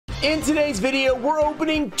In today's video, we're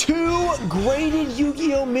opening 2 graded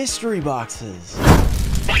Yu-Gi-Oh! Mystery boxes.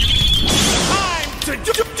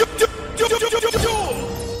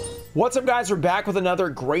 What's up, guys? We're back with another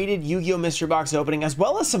graded Yu-Gi-Oh! Mystery box opening, as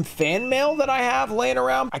well as some fan mail that I have laying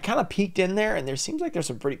around. I kind of peeked in there, and there seems like there's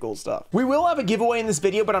some pretty cool stuff. We will have a giveaway in this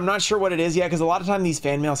video, but I'm not sure what it is yet, because a lot of time these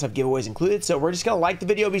fan mails have giveaways included. So we're just gonna like the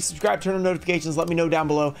video, be subscribed, turn on notifications, let me know down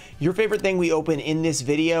below your favorite thing we open in this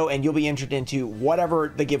video, and you'll be entered into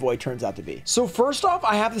whatever the giveaway turns out to be. So first off,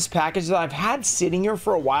 I have this package that I've had sitting here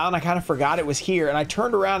for a while, and I kind of forgot it was here, and I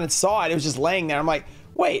turned around and saw it. It was just laying there. I'm like,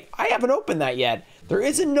 wait, I haven't opened that yet. There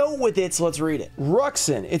is a note with it, so let's read it.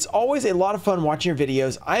 Ruxin, it's always a lot of fun watching your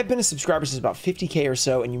videos. I have been a subscriber since about 50K or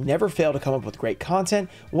so, and you never fail to come up with great content.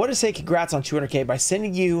 Want to say congrats on 200K by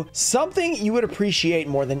sending you something you would appreciate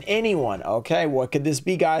more than anyone. Okay, what could this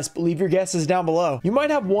be, guys? Leave your guesses down below. You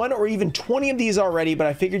might have 1 or even 20 of these already, but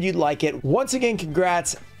I figured you'd like it. Once again,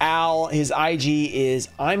 congrats, Al. His IG is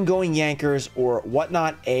I'm Going Yankers or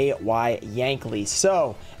whatnot AY Yankley.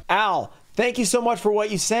 So, Al, thank you so much for what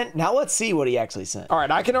you sent. Now let's see what he actually sent. All right,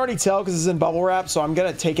 I can already tell because it's in bubble wrap, so I'm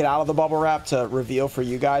gonna take it out of the bubble wrap to reveal for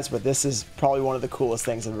you guys, but this is probably one of the coolest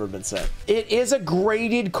things that have ever been sent. It is a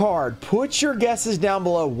graded card. Put your guesses down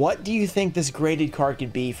below. What do you think this graded card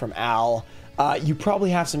could be from Al? You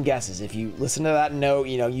probably have some guesses. If you listen to that note,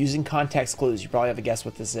 you know, using context clues, you probably have a guess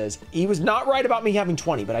what this is. He was not right about me having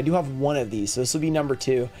 20, but I do have 1 of these, so this will be number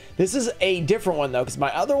 2. This is a different one, though, because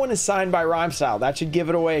my other one is signed by Rhyme Style. That should give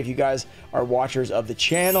it away if you guys are watchers of the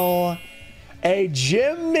channel. A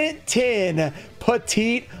Gem Mint 10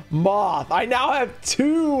 Petite Moth. I now have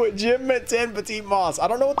 2 Gem Mint 10 Petite Moths. I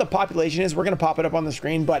don't know what the population is. We're going to pop it up on the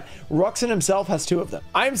screen, but Ruxin himself has 2 of them.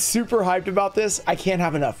 I'm super hyped about this. I can't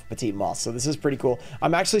have enough Petite Moths, so this is pretty cool.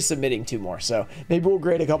 I'm actually submitting 2 more, so maybe we'll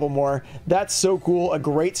grade a couple more. That's so cool. A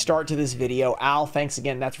great start to this video. Al, thanks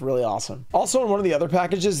again. That's really awesome. Also, in one of the other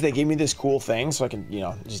packages, they gave me this cool thing, so I can, you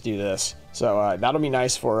know, just do this. So that'll be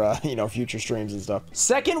nice for, you know, future streams and stuff.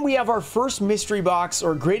 Second, we have our first mystery box,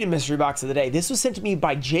 or graded mystery box of the day. This was sent to me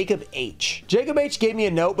by Jacob H. Jacob H gave me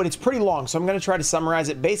a note, but it's pretty long, so I'm going to try to summarize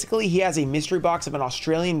it. Basically, he has a mystery box of an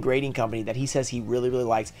Australian grading company that he says he really, really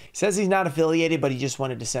likes. He says he's not affiliated, but he just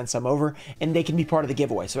wanted to send some over, and they can be part of the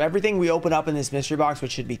giveaway. So everything we open up in this mystery box,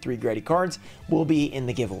 which should be 3 graded cards, will be in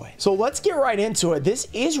the giveaway. So let's get right into it. This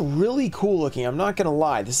is really cool looking. I'm not going to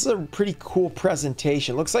lie. This is a pretty cool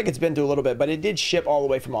presentation. Looks like it's been through a little bit, but it did ship all the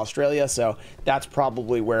way from Australia, so that's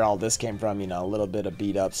probably where all this came from, you know, a little bit of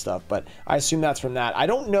beat up stuff, but I assume that's from that. I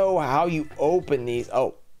don't know how you open these.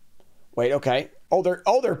 Oh, wait, okay. Oh,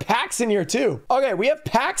 they're packs in here too. Okay, we have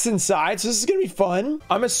packs inside, so this is gonna be fun.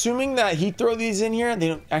 I'm assuming that he throw these in here. They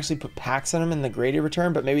don't actually put packs in them in the graded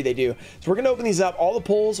return, but maybe they do. So we're gonna open these up. All the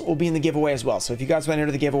polls will be in the giveaway as well. So if you guys want to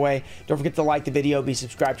enter the giveaway, don't forget to like the video, be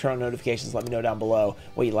subscribed, turn on notifications. Let me know down below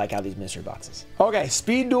what you like out of these mystery boxes. Okay,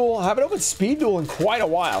 Speed Duel. I haven't opened Speed Duel in quite a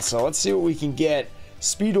while, so let's see what we can get.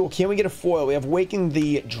 Speed Duel, can we get a foil? We have Waking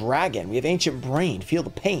the Dragon. We have Ancient Brain, Feel the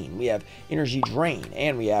Pain. We have Energy Drain,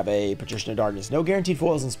 and we have a Patrician of Darkness. No guaranteed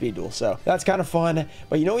foils in Speed Duel, so that's kind of fun.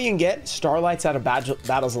 But you know what you can get? Starlights out of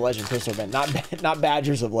Battles of Legend pistol event, not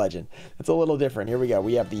Badgers of Legend. That's a little different. Here we go.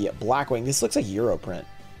 We have the Blackwing. This looks like Euro print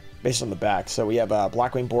based on the back. So we have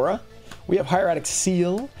Blackwing Bora. We have Hieratic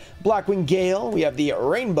Seal, Blackwing Gale. We have the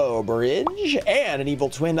Rainbow Bridge, and an Evil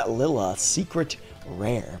Twin Lilla Secret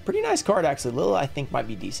Rare. Pretty nice card, actually. Lilla, I think, might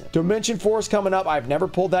be decent. Dimension Force coming up. I've never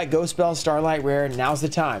pulled that Ghost Bell Starlight Rare. Now's the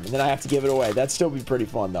time. And then I have to give it away. That'd still be pretty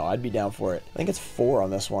fun, though. I'd be down for it. I think it's 4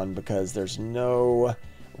 on this one because there's no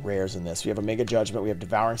rares in this. We have Omega Judgment. We have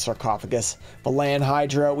Devouring Sarcophagus, Valan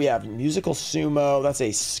Hydra. We have Musical Sumo. That's a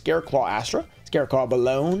Scareclaw Astra, Scareclaw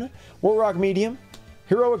Balone, Warrock Medium,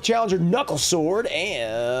 Heroic Challenger Knuckle Sword,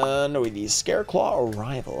 and with the Scareclaw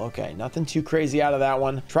Arrival. Okay, nothing too crazy out of that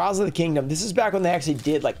one. Trials of the Kingdom. This is back when they actually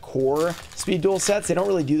did like core Speed Duel sets. They don't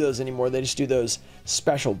really do those anymore. They just do those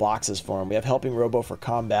special boxes for them. We have Helping Robo for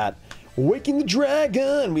combat. Waking the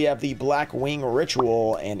Dragon. We have the Black Wing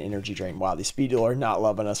Ritual and Energy Drain. Wow, the Speed Duel are not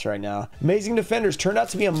loving us right now. Amazing Defenders turned out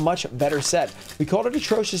to be a much better set. We called it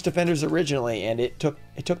Atrocious Defenders originally, and it took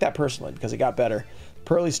that personally because it got better.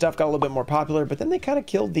 Pearly stuff got a little bit more popular, but then they kind of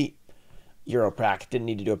killed the Euro pack. Didn't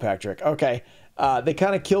need to do a pack trick. Okay. They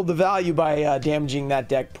kind of killed the value by damaging that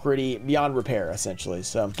deck pretty beyond repair, essentially.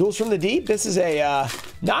 So, Duels from the Deep. This is a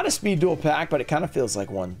not a Speed Duel pack, but it kind of feels like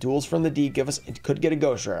one. Duels from the Deep. It could get a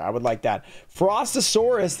Ghost Rare. I would like that.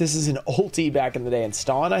 Frostosaurus. This is an ulti back in the day. And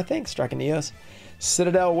Stalin, I think. Striking Eos.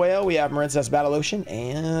 Citadel Whale, we have Marincess Battle Ocean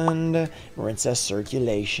and Marincess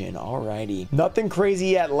Circulation. Alrighty. Nothing crazy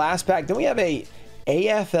yet. Last pack. Then we have a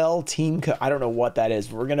AFL team I don't know what that is,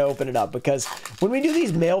 but we're gonna open it up because when we do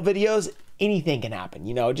these mail videos, anything can happen,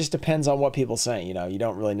 you know. It just depends on what people say, you know. You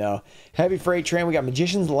don't really know. Heavy Freight Train, we got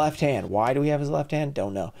Magician's Left Hand. Why do we have his left hand?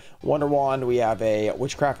 Don't know. Wonder Wand, we have a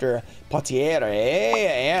Witchcrafter Potiere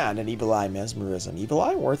and an Evil Eye Mesmerism. Evil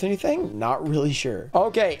Eye worth anything? Not really sure.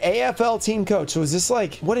 Okay, AFL team coach. So is this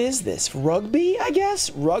like, what is this? Rugby, I guess?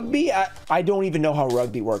 Rugby? I don't even know how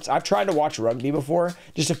rugby works. I've tried to watch rugby before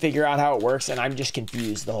just to figure out how it works, and I'm just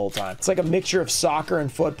confused the whole time. It's like a mixture of soccer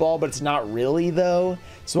and football, but it's not really though.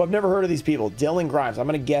 So I've never heard of these people. Dylan Grimes. I'm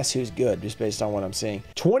going to guess who's good just based on what I'm seeing.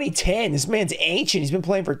 2010. This man's ancient. He's been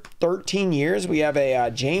playing for 13 years. We have a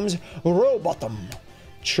James Rowbottom.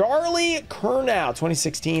 Charlie Curnow.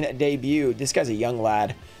 2016 debut. This guy's a young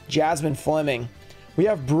lad. Jasmine Fleming. We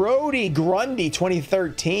have Brody Grundy.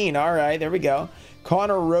 2013. All right. There we go.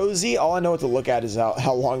 Connor Rosie. All I know what to look at is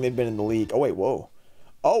how long they've been in the league. Oh, wait. Whoa.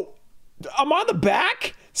 Oh, I'm on the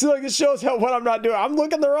back? See, like this shows what I'm not doing. I'm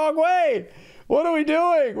looking the wrong way. What are we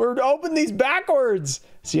doing? We're opening these backwards.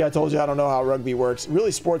 See, I told you I don't know how rugby works.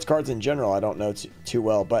 Really, sports cards in general, I don't know too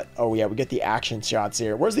well. But, oh, yeah, we get the action shots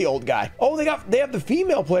here. Where's the old guy? Oh, they have the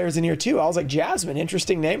female players in here, too. I was like, Jasmine,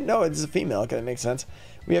 interesting name. No, it's a female. Okay, that makes sense.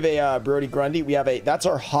 We have a Brody Grundy. We have that's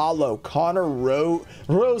our hollow. Connor Rose.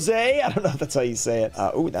 I don't know if that's how you say it.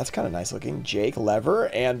 Oh, that's kind of nice looking. Jake Lever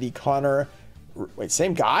and the Connor. Wait,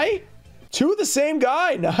 same guy? Two of the same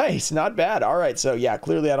guy. Nice. Not bad. All right. So yeah,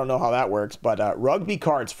 clearly I don't know how that works, but rugby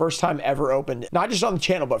cards, first time ever opened, not just on the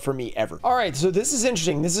channel, but for me ever. All right. So this is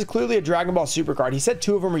interesting. This is clearly a Dragon Ball Super card. He said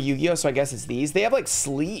 2 of them are Yu-Gi-Oh! So I guess it's these. They have like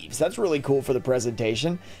sleeves. That's really cool for the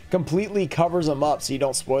presentation. Completely covers them up so you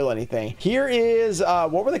don't spoil anything. Here is,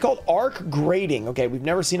 what were they called? Arc grading. Okay. We've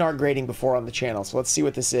never seen arc grading before on the channel. So let's see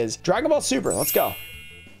what this is. Dragon Ball Super. Let's go.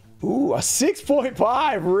 Ooh, a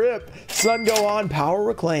 6.5 rip. Sun Go On, Power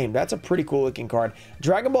Reclaimed. That's a pretty cool looking card.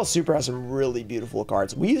 Dragon Ball Super has some really beautiful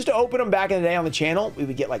cards. We used to open them back in the day on the channel. We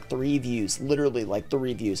would get like 3 views, literally like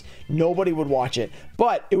 3 views. Nobody would watch it,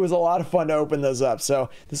 but it was a lot of fun to open those up.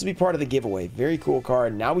 So this will be part of the giveaway. Very cool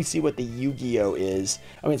card. Now we see what the Yu-Gi-Oh is.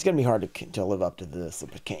 I mean, it's going to be hard to live up to this, the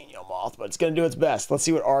Pequeño Moth, but it's going to do its best. Let's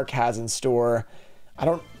see what Arc has in store. I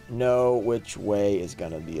don't know which way is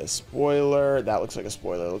gonna be a spoiler. That looks like a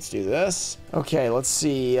spoiler. Let's do this. Okay, let's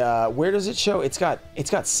see. Where does it show? It's got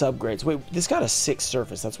subgrades. Wait, this got a 6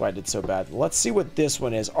 surface. That's why I did so bad. Let's see what this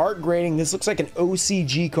one is. Art grading. This looks like an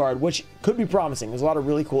OCG card, which could be promising. There's a lot of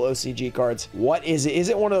really cool OCG cards. What is it? Is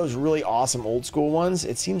it one of those really awesome old school ones?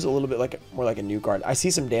 It seems a little bit like more like a new card. I see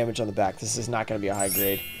some damage on the back. This is not gonna be a high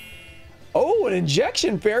grade. Oh, an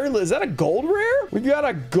Injection Fairy Lily. Is that a gold rare? We've got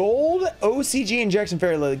a gold OCG Injection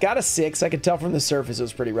Fairy Lily. Got a 6. I could tell from the surface it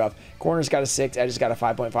was pretty rough. Corner's got a 6. Edge's got a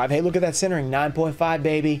 5.5. Hey, look at that centering. 9.5,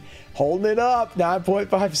 baby. Holding it up.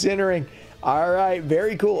 9.5 centering. All right,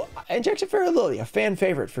 very cool. Injection Fairy Lily, a fan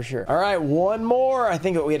favorite for sure. All right, one more. I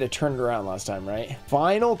think we had to turn it around last time, right?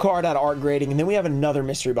 Final card out of art grading, and then we have another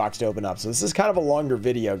mystery box to open up. So this is kind of a longer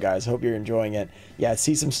video, guys. Hope you're enjoying it. Yeah,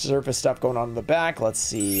 see some surface stuff going on in the back. Let's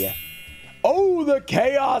see. Oh, the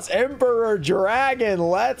Chaos Emperor Dragon.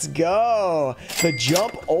 Let's go. The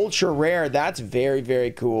Jump Ultra Rare. That's very, very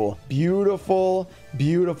cool. Beautiful,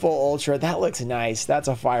 beautiful Ultra. That looks nice. That's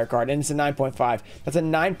a fire card, and it's a 9.5. That's a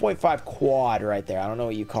 9.5 quad right there. I don't know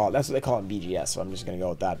what you call it. That's what they call it in BGS, so I'm just going to go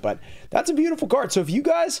with that. But that's a beautiful card. So if you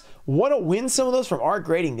guys want to win some of those from art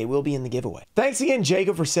grading, they will be in the giveaway. Thanks again,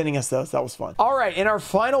 Jacob, for sending us those. That was fun. All right, and our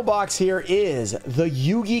final box here is the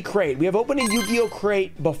Yu-Gi crate. We have opened a Yu-Gi-Oh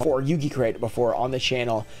crate before, Yu-Gi crate before on the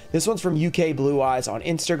channel. This one's from UK Blue Eyes on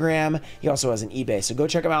Instagram. He also has an eBay, so go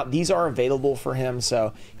check him out. These are available for him,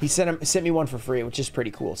 so he sent me one for free, which is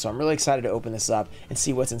pretty cool. So I'm really excited to open this up and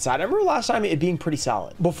see what's inside. I remember last time it being pretty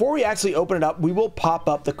solid. Before we actually open it up, we will pop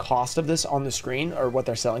up the cost of this on the screen, or what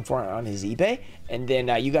they're selling for on his eBay, and then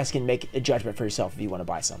you guys can make a judgment for yourself if you want to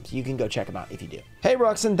buy some. So you can go check them out if you do. Hey,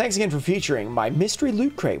 Ruxin, thanks again for featuring my mystery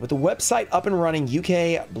loot crate with the website up and running,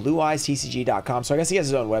 UKBlueEyesTCG.com. So I guess he has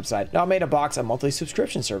his own website. Now I made a box, a monthly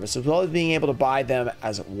subscription service, as well as being able to buy them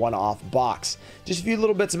as a one-off box. Just a few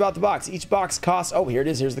little bits about the box. Each box costs, oh, here it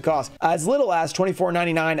is, here's the cost. As little as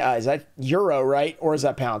 $24.99. Is that euro, right? Or is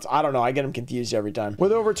that pounds? I don't know. I get them confused every time.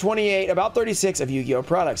 With over 28, about 36 of Yu-Gi-Oh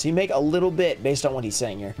products. So you make a little bit based on what he's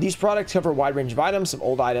saying here. These products cover a wide range of items, some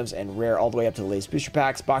old items and rare, all the way up to the latest booster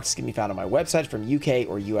packs. Boxes can be found on my website from UK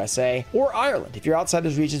or USA or Ireland. If you're outside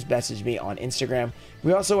those regions, message me on Instagram.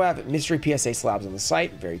 We also have mystery PSA slabs on the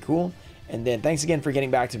site. Very cool. And then thanks again for getting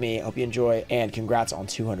back to me. Hope you enjoy, and congrats on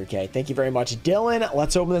 200K. Thank you very much, Dylan.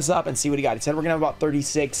 Let's open this up and see what he got. He said we're gonna have about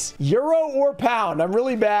 36 euro or pound. I'm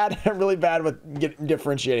really bad. I'm really bad with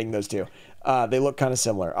differentiating those two. They look kind of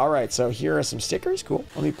similar. All right, so here are some stickers. Cool.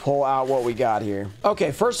 Let me pull out what we got here.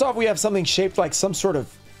 Okay, first off, we have something shaped like some sort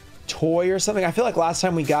of toy or something. I feel like last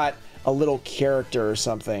time we got a little character or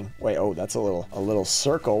something. Wait, oh, that's a little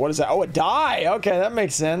circle. What is that? Oh, a die. Okay, that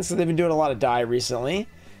makes sense. They've been doing a lot of die recently.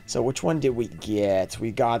 So which one did we get?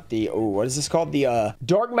 We got the, oh, what is this called? The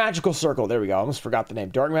Dark Magical Circle. There we go. I almost forgot the name.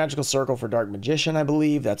 Dark Magical Circle for Dark Magician, I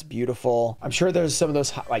believe. That's beautiful. I'm sure there's some of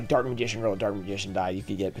those like Dark Magician, real Dark Magician die you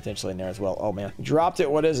could get potentially in there as well. Oh man, dropped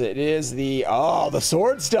it. What is it? It is the, oh, the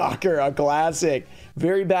Sword Stalker, a classic.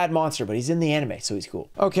 Very bad monster, but he's in the anime, so he's cool.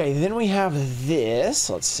 Okay, then we have this.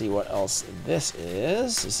 Let's see what else this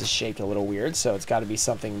is. This is shaped a little weird, so it's got to be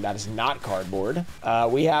something that is not cardboard.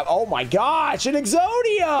 We have, oh my gosh, an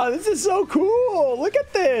Exodia. This is so cool. Look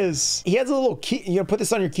at this. He has a little key. You gonna put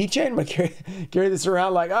this on your keychain, but carry this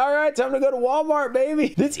around like, all right, time to go to Walmart,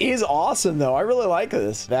 baby. This is awesome, though. I really like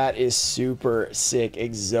this. That is super sick.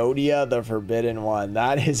 Exodia, the Forbidden One.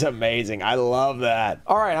 That is amazing. I love that.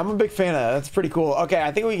 All right, I'm a big fan of that. That's pretty cool. Okay,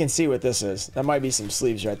 I think we can see what this is. That might be some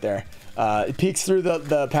sleeves right there. It peeks through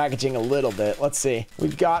the packaging a little bit. Let's see.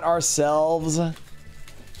 We've got ourselves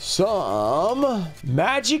some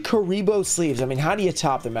Magic Karibo sleeves. I mean, how do you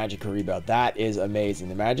top the Magic Karibo? That is amazing.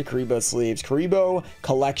 The Magic Karibo sleeves. Karibo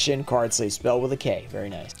Collection card sleeves, spelled with a K. Very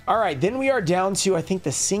nice. All right, then we are down to, I think,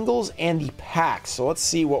 the singles and the packs. So let's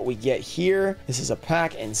see what we get here. This is a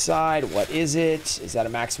pack inside. What is it? Is that a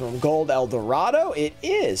Maximum Gold El Dorado? It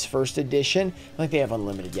is. First edition. I don't think they have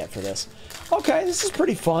unlimited yet for this. Okay, this is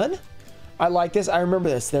pretty fun. I like this. I remember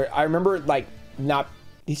this. I remember, like, not...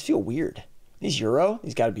 These feel weird. These Euro?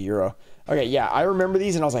 These got to be Euro. Okay, yeah, I remember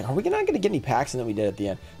these, and I was like, are we not going to get any packs? And then we did at the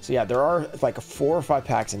end. So yeah, there are like 4 or 5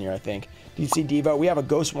 packs in here, I think. DC Devo. We have a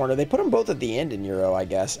Ghost Warner. They put them both at the end in Euro, I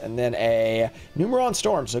guess. And then a Numeron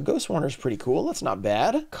Storm. So Ghost Warner's pretty cool. That's not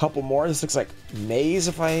bad. Couple more. This looks like Maze,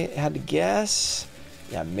 if I had to guess.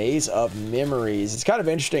 Yeah, Maze of Memories. It's kind of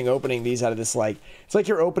interesting opening these out of this, like, it's like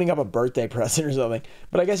you're opening up a birthday present or something.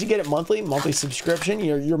 But I guess you get it monthly subscription,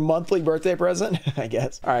 your monthly birthday present, I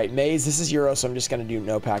guess. All right, Maze, this is Euro, so I'm just going to do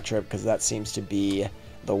no pack trip because that seems to be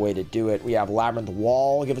the way to do it. We have Labyrinth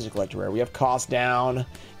Wall, give us a collector rare. We have Cost Down,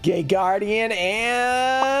 Gay Guardian,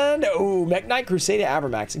 and oh, Mech Knight Crusader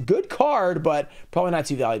Avermax. Good card, but probably not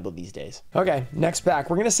too valuable these days. Okay, next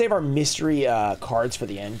pack. We're gonna save our mystery cards for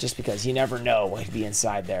the end, just because you never know what could be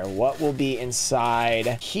inside there. What will be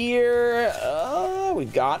inside here?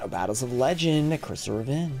 We've got a Battles of Legend, Crystal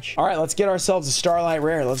Revenge. All right, let's get ourselves a Starlight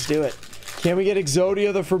Rare. Let's do it. Can we get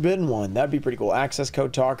Exodia, the Forbidden One? That'd be pretty cool. Access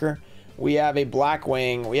Code Talker. We have a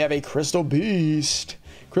Blackwing. We have a Crystal Beast.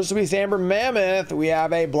 Crystal Beast Amber Mammoth. We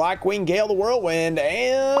have a Blackwing Gale the Whirlwind.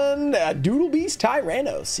 And a Doodle Beast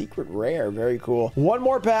Tyranno. Secret Rare. Very cool. One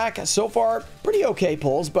more pack. So far, pretty okay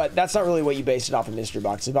pulls, but that's not really what you base it off of mystery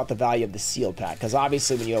box. It's about the value of the sealed pack. Because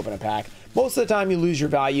obviously when you open a pack, most of the time you lose your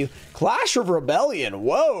value. Clash of Rebellion.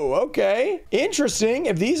 Whoa, okay. Interesting.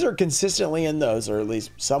 If these are consistently in those, or at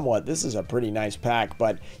least somewhat, this is a pretty nice pack,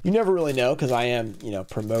 but you never really know because I am, you know,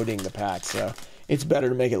 promoting the pack. So it's better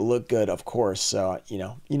to make it look good, of course. So, you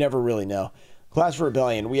know, you never really know. Clash of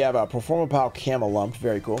Rebellion. We have a Performapal Camelump.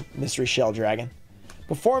 Very cool. Mystery Shell Dragon.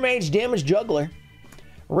 Perform Age Damage Juggler.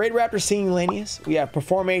 Raid Raptor Singing Lanius. We have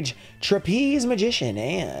Perform Age Trapeze Magician.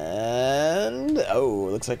 And, oh,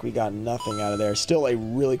 looks like we got nothing out of there. Still a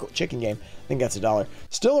really cool chicken game. I think that's $1.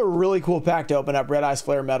 Still a really cool pack to open up. Red Eyes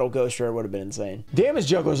Flare Metal Ghost Rare would have been insane. Damage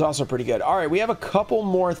Juggler is also pretty good. All right, we have a couple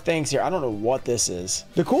more things here. I don't know what this is.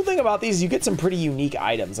 The cool thing about these is you get some pretty unique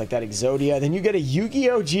items like that Exodia. Then you get a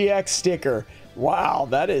Yu-Gi-Oh! GX sticker. Wow,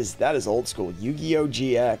 that is old school. Yu-Gi-Oh!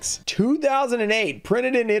 GX 2008,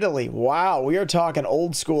 printed in Italy. Wow, we are talking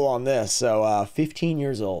old school on this. So 15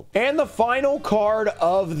 years old. And the final card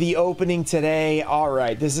of the opening today. All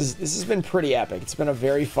right, this has been pretty epic. It's been a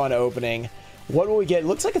very fun opening. What will we get? It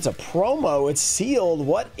looks like it's a promo. It's sealed.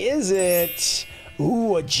 What is it?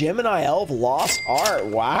 Ooh, a Gemini Elf Lost Art.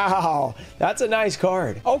 Wow, that's a nice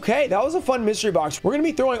card. Okay, that was a fun mystery box. We're gonna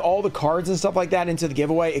be throwing all the cards and stuff like that into the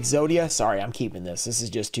giveaway. Exodia, sorry, I'm keeping this. This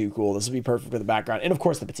is just too cool. This will be perfect for the background. And of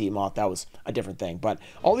course, the Petite Moth, that was a different thing. But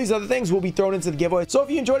all these other things will be thrown into the giveaway. So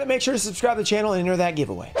if you enjoyed it, make sure to subscribe to the channel and enter that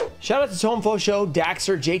giveaway. Shout out to Tomfo Show,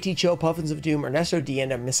 Daxter, JT Cho, Puffins of Doom, Ernesto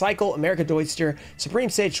Dienda, Micycle, America Deutster, Supreme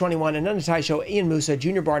Stage 21, Ananda Tai Show, Ian Musa,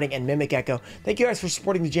 Junior Barding, and Mimic Echo. Thank you guys for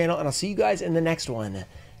supporting the channel, and I'll see you guys in the next one.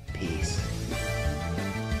 Peace.